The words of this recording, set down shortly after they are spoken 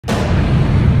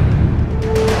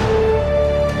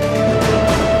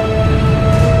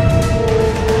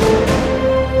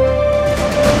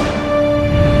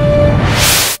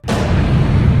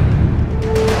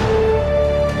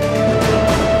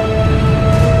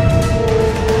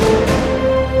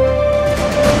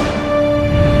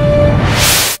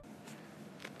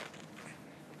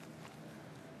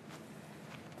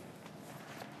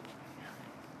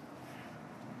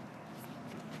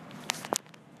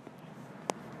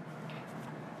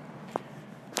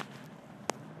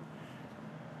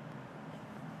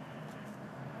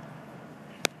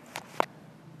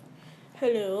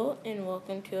Hello and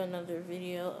welcome to another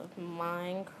video of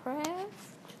Minecraft.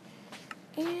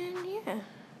 And yeah,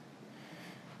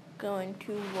 going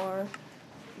to our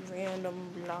random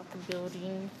block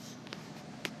buildings.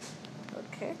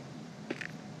 Okay.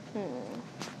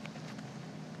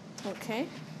 Okay.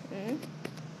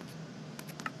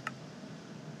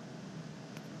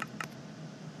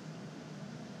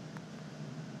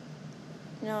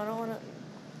 No, I don't want to.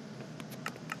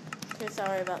 Okay,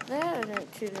 sorry about that. I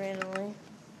didn't choose randomly.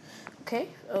 Okay,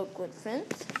 oak wood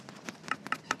fence.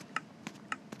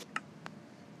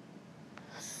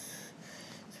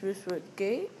 Spruce wood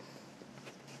gate.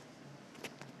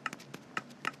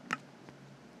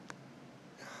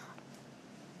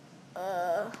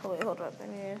 Wait, hold up. I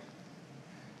need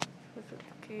spruce wood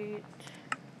gate.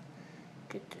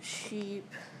 Get the sheep.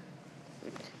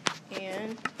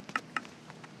 And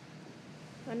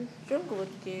jungle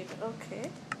wood gate. Okay.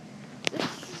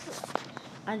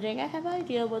 I think I have an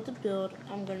idea what to build.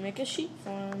 I'm gonna make a sheep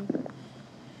farm.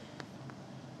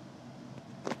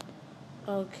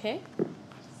 Okay.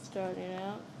 Starting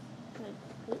out.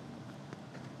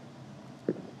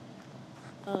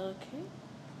 Okay.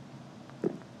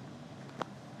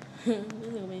 This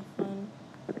is gonna be fun.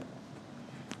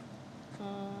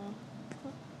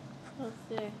 Let's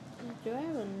see. Do I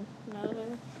have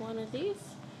another one of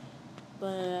these?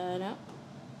 But no.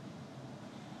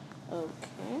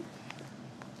 Okay.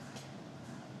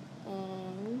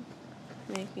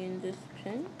 Making this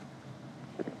pen.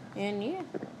 And yeah,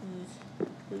 this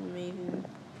is making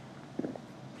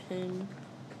pen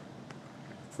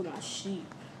for my sheep.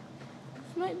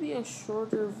 This might be a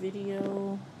shorter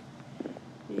video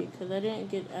because I didn't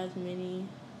get as many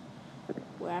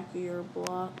wackier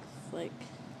blocks, like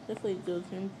definitely those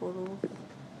in portal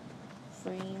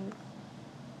frames.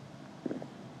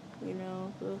 You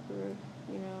know, those were,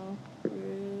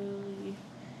 really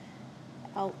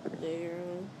out there.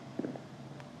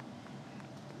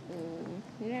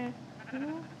 Yeah,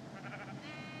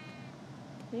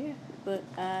 yeah, but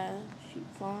sheep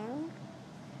farm,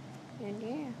 and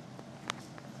yeah.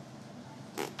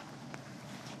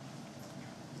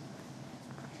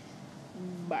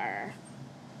 Bar.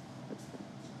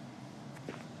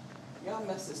 Y'all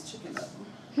messed this chicken up.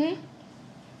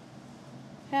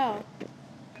 How?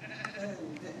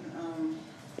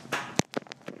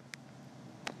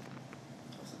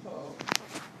 What's it called?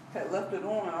 Had left it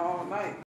on all night.